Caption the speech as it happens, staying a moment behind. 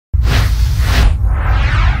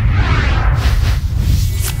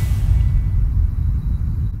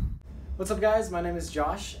What's up guys, my name is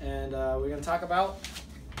Josh and we're going to talk about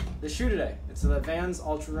the shoe today. It's the Vans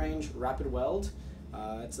Ultra Range Rapid Weld.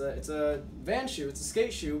 It's a van shoe, it's a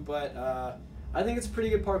skate shoe, but I think it's a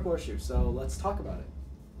pretty good parkour shoe, so let's talk about it.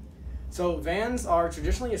 So Vans are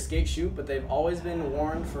traditionally a skate shoe, but they've always been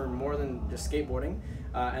worn for more than just skateboarding.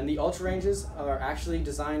 And the Ultra Ranges are actually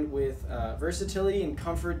designed with versatility and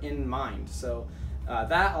comfort in mind. So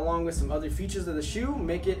that, along with some other features of the shoe,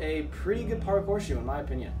 make it a pretty good parkour shoe in my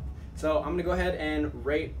opinion. So I'm gonna go ahead and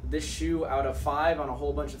rate this shoe out of 5 on a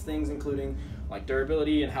whole bunch of things, including like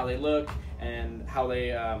durability and how they look and how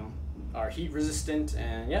they are heat resistant.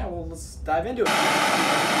 And yeah, well, let's dive into it.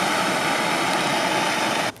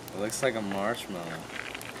 It looks like a marshmallow.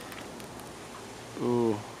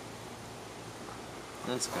 Ooh.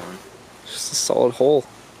 That's gone. Just a solid hole.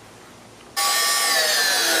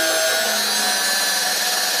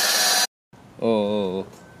 Oh.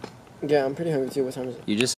 Yeah, I'm pretty hungry too. What time is it?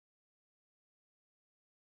 You just...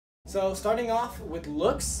 So starting off with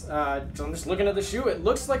looks, so I'm just looking at the shoe. It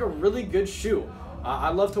looks like a really good shoe.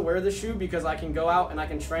 I love to wear this shoe because I can go out and I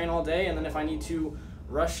can train all day, and then if I need to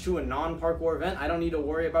rush to a non-parkour event, I don't need to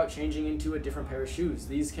worry about changing into a different pair of shoes.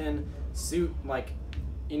 These can suit like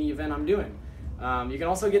any event I'm doing. You can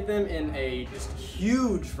also get them in a just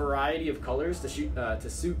huge variety of colors to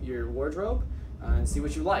suit your wardrobe and see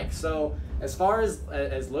what you like. So as far as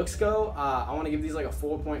looks go, I want to give these like a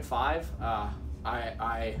 4.5.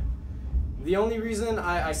 The only reason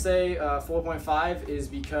I say 4.5 is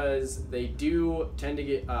because they do tend to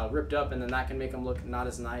get ripped up, and then that can make them look not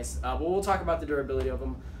as nice. But we'll talk about the durability of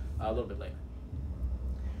them a little bit later.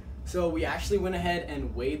 So we actually went ahead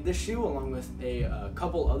and weighed the shoe along with a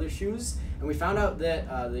couple other shoes, and we found out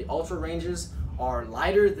that the Ultra Ranges are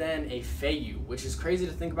lighter than a Feiyu, which is crazy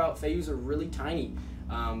to think about. Feiyus are really tiny,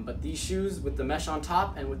 but these shoes with the mesh on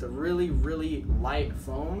top and with the really, really light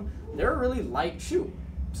foam, they're a really light shoe.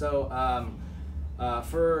 So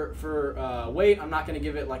for weight, I'm not going to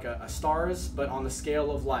give it like a stars, but on the scale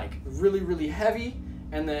of like really, really heavy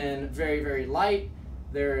and then very, very light,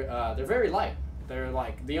 they're very light. They're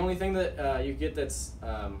like, the only thing that you get that's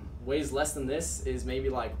weighs less than this is maybe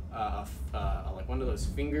like like one of those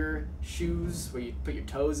finger shoes where you put your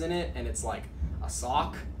toes in it and it's like a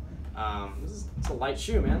sock. It's a light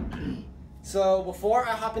shoe, man. So before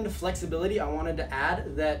I hop into flexibility, I wanted to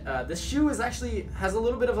add that this shoe has a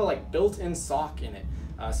little bit of a like built-in sock in it.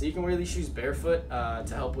 So you can wear these shoes barefoot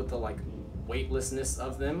to help with the like weightlessness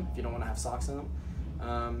of them if you don't want to have socks in them.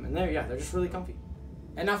 And they're just really comfy.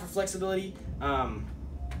 And now for flexibility,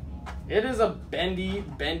 it is a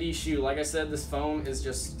bendy shoe. Like I said, this foam is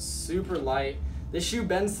just super light. This shoe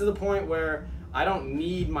bends to the point where I don't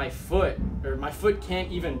need my foot, or my foot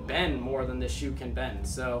can't even bend more than this shoe can bend.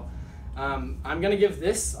 So I'm gonna give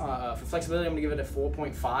this, for flexibility, I'm gonna give it a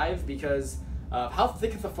 4.5 because of how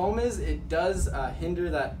thick the foam is. It does hinder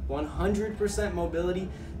that 100% mobility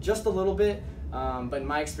just a little bit. But in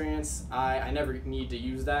my experience, I never need to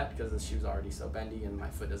use that because the shoe's already so bendy and my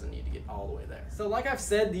foot doesn't need to get all the way there. So like I've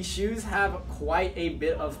said, these shoes have quite a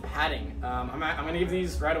bit of padding. I'm going to give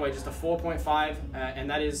these right away just a 4.5, and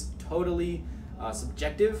that is totally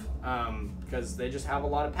subjective because they just have a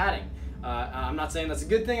lot of padding. I'm not saying that's a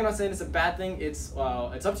good thing, I'm not saying it's a bad thing, it's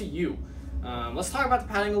up to you. Let's talk about the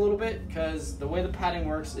padding a little bit because the way the padding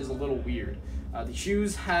works is a little weird. The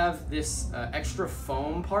shoes have this extra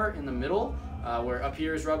foam part in the middle, where up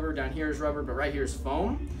here is rubber, down here is rubber, but right here is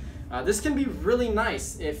foam. This can be really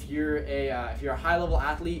nice if you're a high-level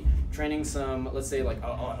athlete training some, let's say like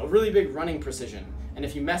a really big running precision, and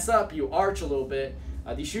if you mess up, you arch a little bit.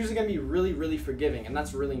 These shoes are going to be really, really forgiving, and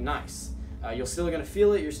that's really nice. You're still going to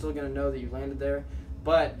feel it, you're still going to know that you landed there,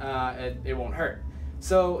 but it won't hurt.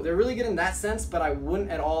 So they're really good in that sense, but I wouldn't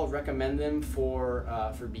at all recommend them for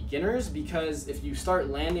beginners, because if you start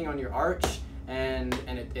landing on your arch and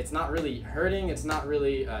it's not really hurting, it's not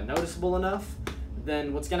really noticeable enough,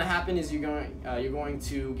 then what's going to happen is you're going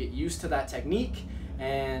to get used to that technique,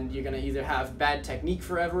 and you're going to either have bad technique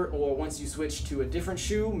forever, or once you switch to a different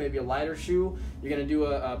shoe, maybe a lighter shoe, you're going to do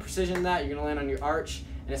a precision that, you're going to land on your arch,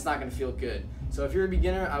 and it's not going to feel good. So if you're a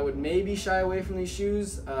beginner, I would maybe shy away from these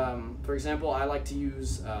shoes. For example, I like to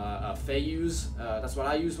use Feiyus. That's what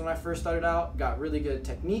I used when I first started out. Got really good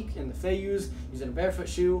technique in the Feiyus, using a barefoot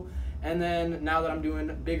shoe. And then now that I'm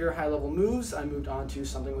doing bigger high-level moves, I moved on to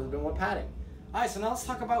something with a bit more padding. Alright, so now let's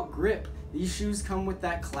talk about grip. These shoes come with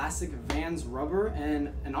that classic Vans rubber,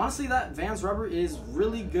 and honestly that Vans rubber is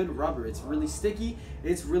really good rubber. It's really sticky,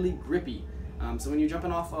 it's really grippy. So when you're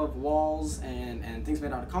jumping off of walls and things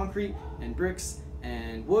made out of concrete and bricks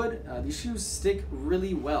and wood, these shoes stick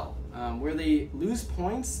really well. Where they lose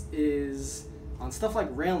points is on stuff like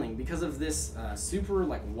railing because of this super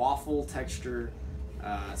like waffle texture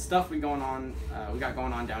stuff we got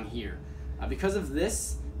going on down here. Because of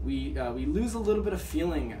this, we lose a little bit of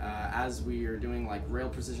feeling as we are doing like rail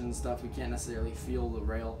precision stuff. We can't necessarily feel the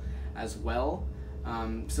rail as well.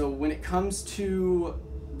 So when it comes to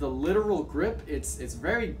the literal grip, it's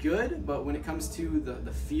very good, but when it comes to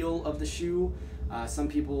the feel of the shoe, some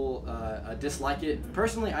people dislike it.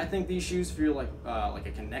 Personally, I think these shoes feel like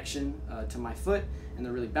a connection to my foot, and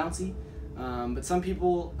they're really bouncy. But some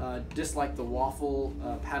people dislike the waffle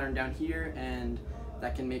pattern down here, and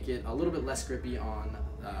that can make it a little bit less grippy on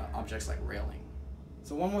objects like railing.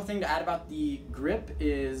 So one more thing to add about the grip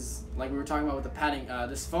is, like we were talking about with the padding,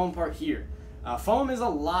 this foam part here. Foam is a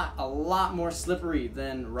lot more slippery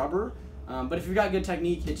than rubber, but if you've got good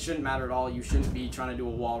technique, it shouldn't matter at all. You shouldn't be trying to do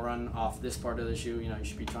a wall run off this part of the shoe. You know, you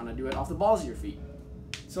should be trying to do it off the balls of your feet.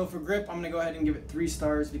 So for grip, I'm gonna go ahead and give it 3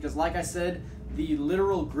 stars because, like I said, the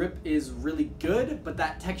literal grip is really good, but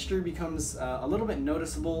that texture becomes a little bit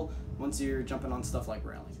noticeable once you're jumping on stuff like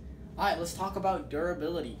railing. All right, let's talk about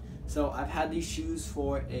durability. So I've had these shoes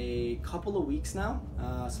for a couple of weeks now,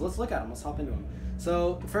 so let's look at them. Let's hop into them.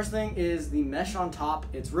 So the first thing is the mesh on top.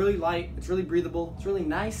 It's really light, it's really breathable, it's really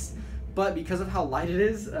nice, but because of how light it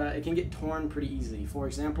is, it can get torn pretty easily. For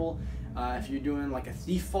example, if you're doing like a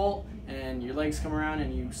thief fault and your legs come around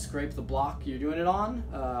and you scrape the block you're doing it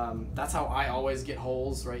on, that's how I always get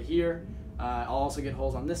holes right here. I'll also get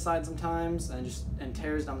holes on this side sometimes and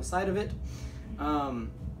tears down the side of it.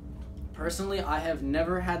 Personally, I have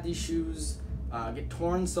never had these shoes get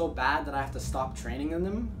torn so bad that I have to stop training in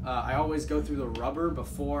them. I always go through the rubber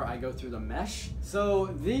before I go through the mesh. So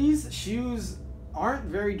these shoes aren't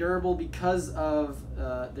very durable because of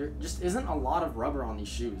there just isn't a lot of rubber on these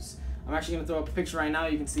shoes. I'm actually going to throw up a picture right now.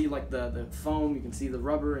 You can see like the foam, you can see the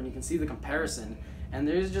rubber, and you can see the comparison. And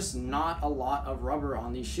there's just not a lot of rubber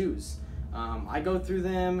on these shoes. I go through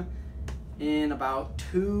them in about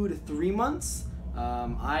 2 to 3 months.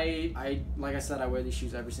 Like I said, I wear these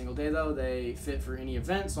shoes every single day though. They fit for any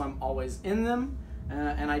event, so I'm always in them.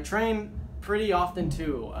 And I train pretty often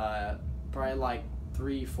too, probably like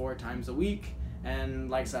 3-4 times a week. And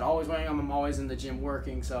like I said, always wearing them. I'm always in the gym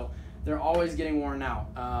working, so they're always getting worn out.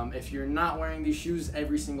 If you're not wearing these shoes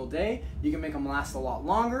every single day, you can make them last a lot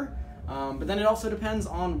longer. But then it also depends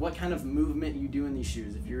on what kind of movement you do in these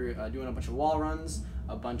shoes. If you're doing a bunch of wall runs,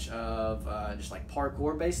 a bunch of just like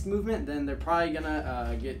parkour based movement, then they're probably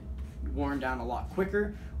gonna get worn down a lot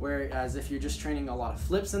quicker. Whereas if you're just training a lot of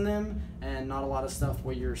flips in them and not a lot of stuff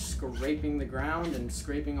where you're scraping the ground and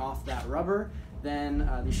scraping off that rubber, then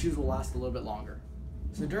these shoes will last a little bit longer.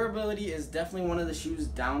 So durability is definitely one of the shoe's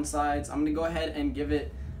downsides. I'm gonna go ahead and give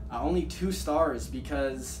it only 2 stars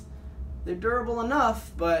because they're durable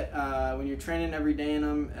enough, but when you're training every day in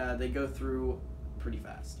them, they go through pretty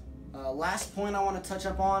fast. Last point I want to touch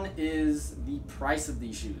up on is the price of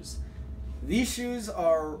these shoes. These shoes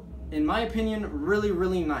are, in my opinion,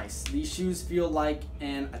 really nice. These shoes feel like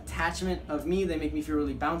an attachment of me. They make me feel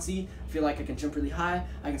really bouncy. I feel like I can jump really high,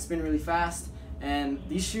 I can spin really fast, and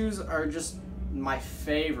these shoes are just my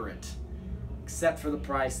favorite, except for the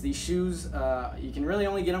price. These shoes, you can really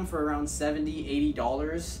only get them for around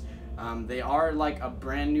 $70–80. They are like a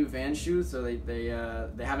brand new Van shoe, so they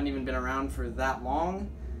haven't even been around for that long.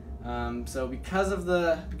 So because of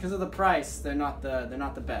the price, they're not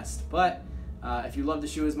the best. But if you love the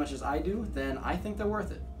shoe as much as I do, then I think they're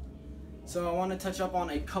worth it. So I want to touch up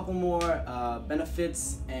on a couple more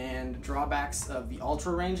benefits and drawbacks of the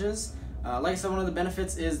Ultra ranges. Like I said, one of the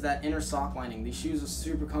benefits is that inner sock lining. These shoes are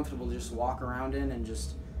super comfortable to just walk around in and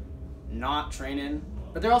just not train in,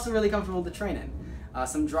 but they're also really comfortable to train in.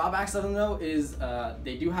 Some drawbacks of them though is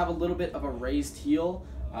they do have a little bit of a raised heel.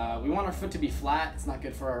 We want our foot to be flat. It's not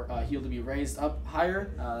good for our heel to be raised up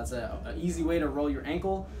higher. That's an easy way to roll your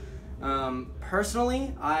ankle.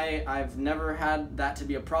 Personally, I've never had that to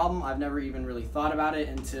be a problem. I've never even really thought about it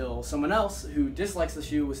until someone else who dislikes the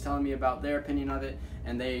shoe was telling me about their opinion of it,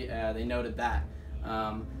 and they noted that.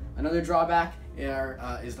 Another drawback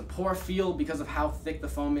is the poor feel because of how thick the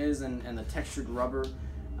foam is and the textured rubber.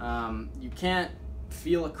 You can't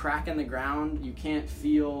feel a crack in the ground. You can't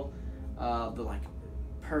feel the like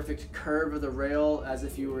perfect curve of the rail as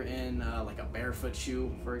if you were in like a barefoot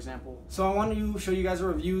shoe, for example. So I wanted to show you guys a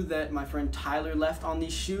review that my friend Tyler left on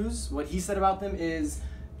these shoes. What he said about them is,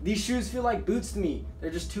 these shoes feel like boots to me. They're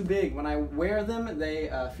just too big. When I wear them,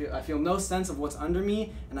 I feel no sense of what's under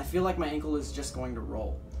me, and I feel like my ankle is just going to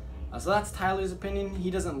roll. So that's Tyler's opinion. He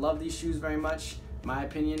doesn't love these shoes very much. My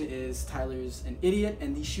opinion is Tyler's an idiot,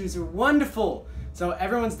 and these shoes are wonderful. So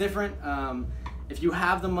everyone's different. If you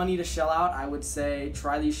have the money to shell out, I would say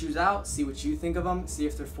try these shoes out, see what you think of them, see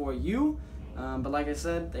if they're for you. But like I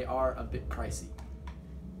said, they are a bit pricey.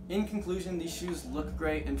 In conclusion, these shoes look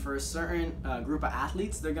great, and for a certain group of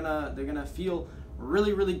athletes, they're gonna feel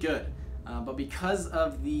really, really good. But because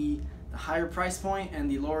of the higher price point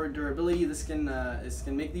and the lower durability, this can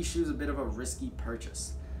make these shoes a bit of a risky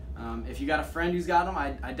purchase. If you got a friend who's got them,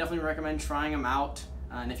 I definitely recommend trying them out.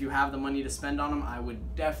 And if you have the money to spend on them, I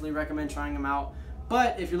would definitely recommend trying them out.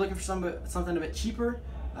 But if you're looking for something a bit cheaper,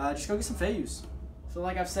 just go get some Fayus. So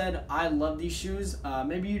like I've said, I love these shoes.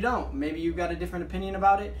 Maybe you don't. Maybe you've got a different opinion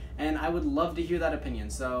about it, and I would love to hear that opinion.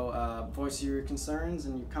 So voice your concerns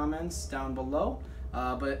and your comments down below.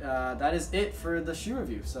 But that is it for the shoe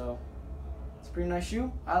review. So it's a pretty nice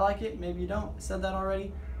shoe. I like it. Maybe you don't. I said that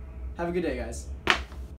already. Have a good day, guys.